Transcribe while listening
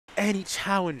any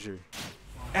challenger,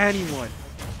 anyone,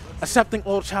 accepting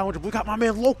all challenger. We got my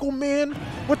man LocalMan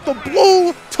with the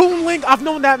blue Toon Link. I've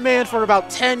known that man for about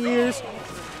 10 years,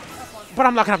 but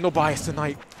I'm not gonna have no bias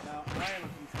tonight.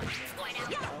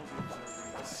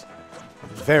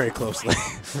 Very closely.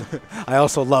 I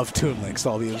also love Toon Link,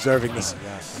 so I'll be observing this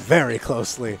very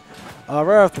closely.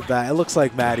 Right off the bat, it looks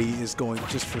like Matty is going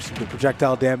just for some good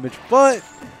projectile damage, but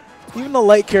even the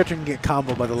light character can get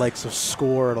comboed by the likes of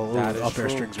Squirtle. Up air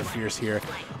strings are fierce here.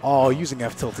 Oh, using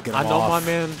F tilt to get him off. I know my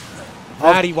man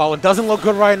Matty, while it doesn't look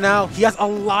good right now, he has a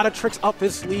lot of tricks up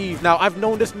his sleeve. Now, I've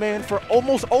known this man for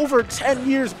almost over 10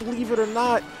 years, believe it or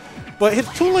not. But his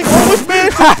Toon Link always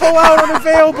managed to pull out on the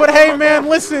veil. But hey, man,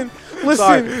 listen.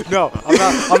 Sorry. No,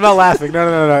 I'm not laughing.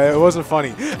 No. It wasn't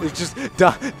funny. It's just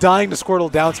dying to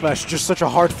Squirtle down smash is just such a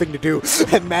hard thing to do,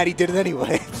 and Matty did it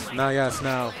anyway. Now,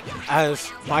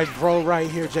 as my bro right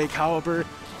here, Jay Caliber,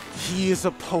 he is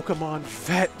a Pokemon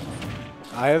vet.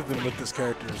 I have been with this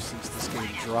character since this game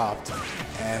dropped,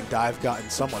 and I've gotten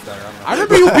somewhat better. I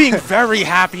remember you being very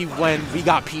happy when we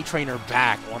got P-Trainer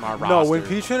back on our roster. No, when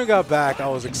P-Trainer got back, I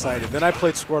was excited. Then I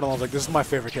played Squirtle, and I was like, this is my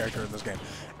favorite character in this game.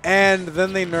 And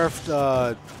then they nerfed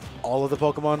all of the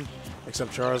Pokemon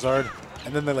except Charizard,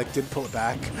 and then they like didn't pull it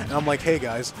back. And I'm like, hey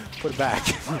guys, put it back.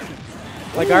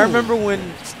 Like I remember when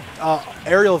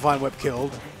Aerial Vine Whip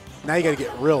killed. Now you got to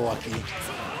get real lucky.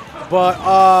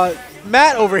 But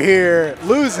Matt over here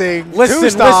losing.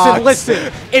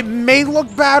 Listen. It may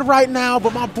look bad right now,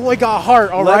 but my boy got heart.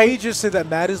 All right. Let me just say that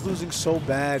Matt is losing so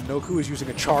bad. Noku is using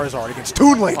a Charizard against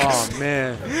Toon Link. Oh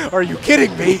man, are you kidding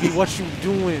me? Baby, what you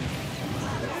doing?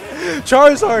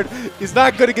 Charizard is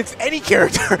not good against any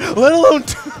character, let alone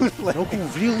Toon Link.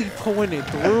 Noku really pulling it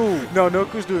through. No,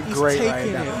 Noku's doing great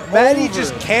right now. It Matty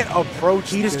just can't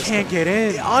approach. He just can't get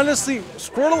in. Honestly,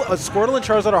 Squirtle and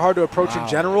Charizard are hard to approach in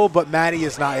general, but Matty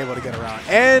is not able to get around.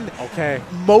 And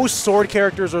most sword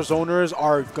characters or zoners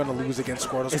are going to lose against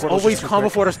Squirtle. It's always calm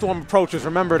before the storm approaches.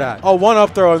 Remember that. Oh, one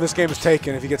up throw in this game is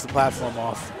taken if he gets the platform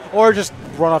off. Or just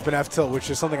run up an F tilt, which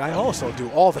is something I also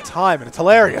do all the time, and it's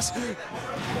hilarious.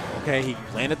 Okay, he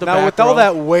landed the back throw. With all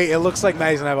that weight, it looks like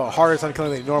Matty's going to have a harder time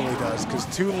killing than he normally does, because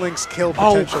Toon Link's kill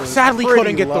potential is sadly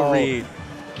couldn't get low. the read.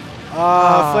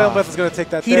 Flail Myth is going to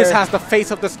take that He just has the face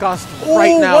of disgust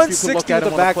right now. 160 with the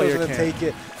back is going to take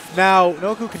it. Now,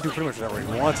 Noku can do pretty much whatever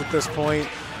he wants at this point.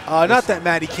 Not that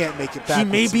Matty can't make it back. He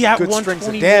may be at good 121. strings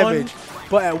of damage.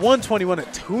 But at 121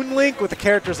 at Toon Link with the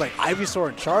characters like Ivysaur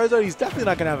and Charizard, he's definitely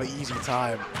not going to have an easy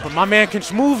time. But my man can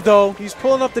move, though. He's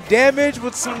pulling up the damage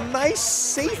with some nice,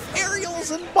 safe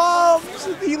aerials and bombs.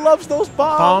 He loves those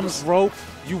bombs. Bombs, rope,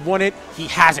 you want it. He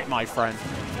has it, my friend.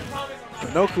 But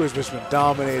Noku has just been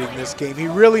dominating this game. He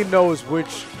really knows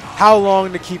how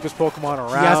long to keep his Pokemon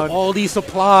around. He has all these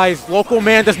supplies.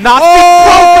 LocalMan does not see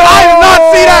broken. I did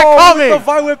not see that coming. The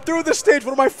Vine Whip through the stage,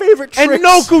 one of my favorite tricks. And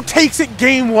Noku takes it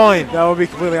game one. That would be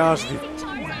completely honest with you.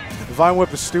 The Vine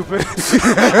Whip is stupid.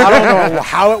 I don't know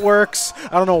how it works.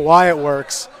 I don't know why it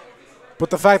works.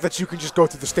 But the fact that you can just go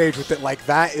through the stage with it like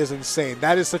that is insane.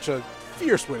 That is such a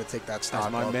fierce way to take that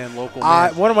stock. My man,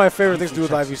 LocalMan. One of my favorite things to do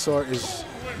with Ivysaur is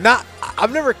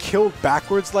I've never killed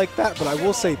backwards like that, but I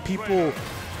will say people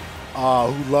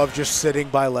who love just sitting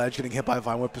by ledge, getting hit by a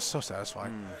Vine Whip is so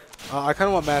satisfying. I kind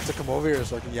of want Matt to come over here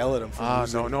so I can yell at him for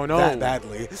losing that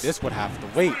badly. This would have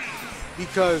to wait.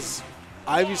 Because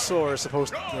Ivysaur is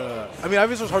supposed to...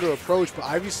 Ivysaur's hard to approach, but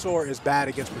Ivysaur is bad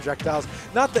against projectiles.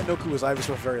 Not that Noku was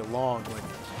Ivysaur very long. Like,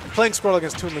 playing Squirtle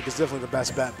against Toon Link is definitely the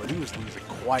best bet, but he was losing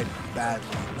quite badly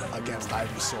against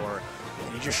Ivysaur.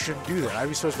 And you just shouldn't do that.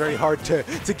 Ivysaur is very hard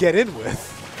to get in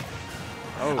with.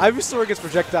 Ivysaur against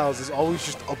projectiles is always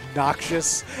just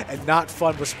obnoxious and not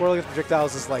fun, but Squirtle against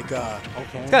projectiles is like, it's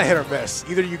kind of hit or miss.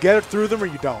 Either you get it through them or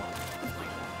you don't.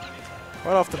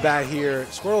 Right off the bat here,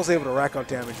 Squirtle's able to rack up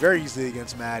damage very easily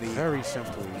against Matty. Very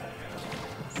simply.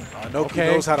 Noku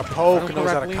knows how to poke, knows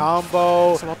how to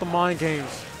combo. It's about the mind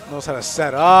games. Knows how to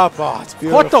set up. Oh, it's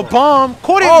beautiful. Caught the bomb.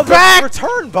 Caught it back.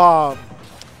 Return bomb.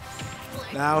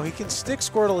 Now he can stick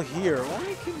Squirtle here, or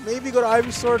he can maybe go to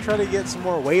Ivysaur and try to get some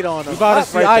more weight on him. You got to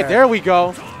see. There we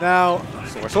go. Now,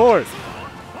 sword.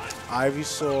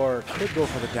 Ivysaur could go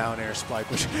for the down air spike,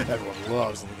 which everyone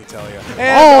loves, let me tell you.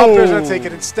 And Upper's going to take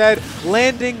it instead.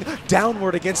 Landing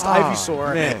downward against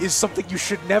Ivysaur is something you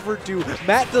should never do.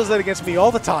 Matt does that against me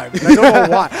all the time. I don't know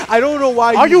why. I don't know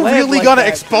why. Are you really going to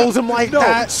expose him like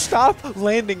that? No, stop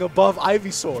landing above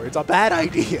Ivysaur. It's a bad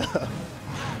idea.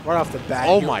 Right off the bat.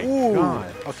 Oh my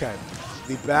god. Okay.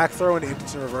 The back throw and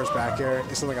into reverse back air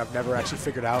is something I've never actually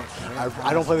figured out.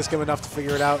 I don't play this game enough to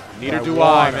figure it out. Neither do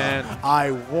I, man.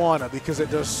 I wanna because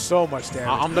it does so much damage.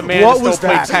 I'm the man. What was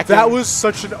that? Tekken. That was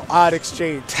such an odd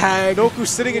exchange. Tag. Noku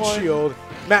sitting in shield.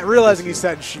 Matt realizing he's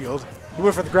set in shield. He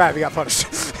went for the grab. He got punished.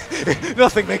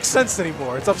 Nothing makes sense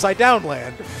anymore. It's upside down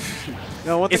land.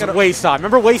 No, one thing it's wayside.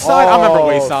 Remember wayside? I remember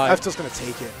wayside. I'm just going to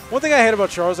take it. One thing I hate about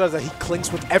Charizard is that he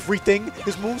clinks with everything.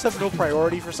 His moves have no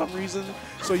priority for some reason,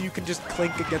 so you can just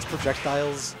clink against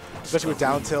projectiles, especially with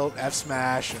down tilt, F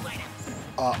smash, and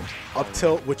up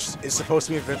tilt, which is supposed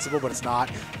to be invincible, but it's not.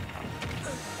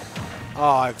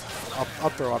 Up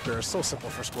throw up there is so simple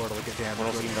for Squirtle to get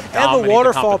damage. And the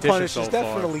waterfall punish is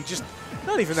definitely just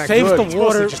not even that Saves good. the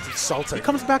water. Just insulting. He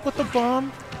comes back with the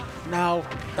bomb. Now,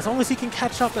 as long as he can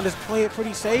catch up and just play it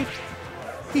pretty safe,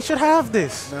 he should have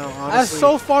this. No, honestly, as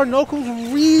so far,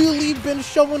 Noku's really been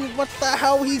showing what the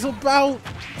hell he's about.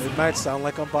 It might sound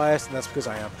like I'm biased, and that's because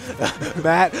I am.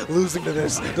 Matt, losing to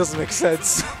this doesn't make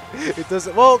sense. It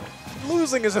doesn't. Well,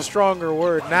 losing is a stronger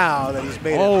word now that he's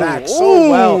made it back so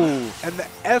well. And the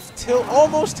F tilt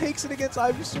almost takes it against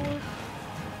Ivysaur.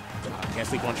 Can't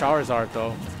sleep on Charizard,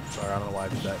 though. Sorry, I don't know why I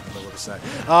did that in the middle of the set.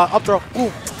 Up throw.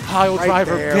 Ooh, pile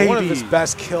driver, baby. One of his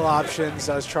best kill options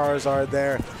as Charizard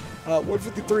there.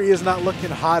 153 is not looking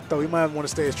hot, though. He might want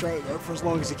to stay as Charizard for as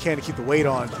long as he can to keep the weight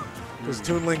on. Because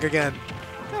Toon Link, again,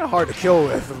 kind of hard to kill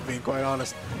with, if I'm being quite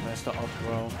honest. That's the up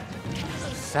throw.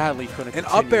 Sadly, couldn't. An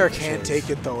up air can take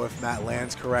it, though, if Matt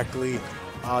lands correctly.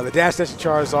 The dash dashing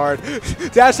Charizard.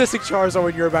 Dash dashing Charizard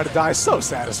when you're about to die is so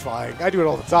satisfying. I do it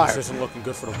all the time. This isn't looking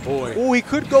good for the boy. Oh, he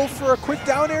could go for a quick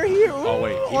down air here. Ooh, oh,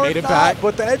 wait. He made it back.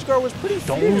 But the edge guard was pretty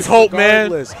Don't lose hope,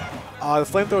 man. The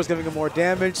flamethrower is giving him more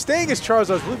damage. Staying as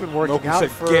Charizard's really been working out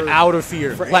for... Get out of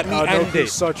here. Let me end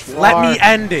it. Let me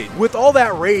end it. With all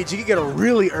that rage, you can get a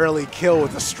really early kill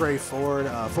with a stray forward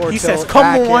he tilt, says,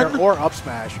 come on. Or up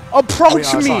smash.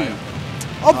 Approach me.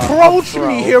 Approach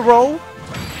me, hero.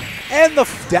 And the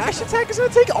dash attack is going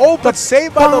to take it. Oh, but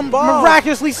saved by the bomb.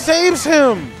 Miraculously saves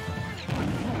him.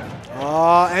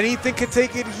 Anything could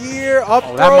take it here. Up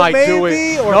throw, that might maybe. do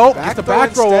it. Or nope, back get the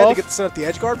back throw off. To get to set up the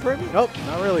edge guard maybe? Nope,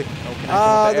 not really. Okay,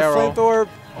 the flamethrower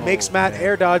makes Matt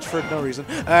air dodge for no reason.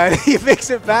 He makes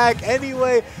it back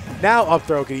anyway. Now up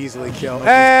throw could easily kill.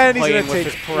 And he's going to take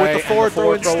with the forward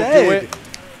throw instead.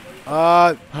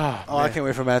 I can't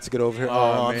wait for Matt to get over here.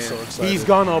 I'm so excited. He's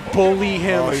gonna bully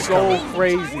him so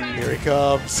crazy. Here he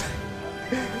comes.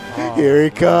 Here he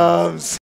comes.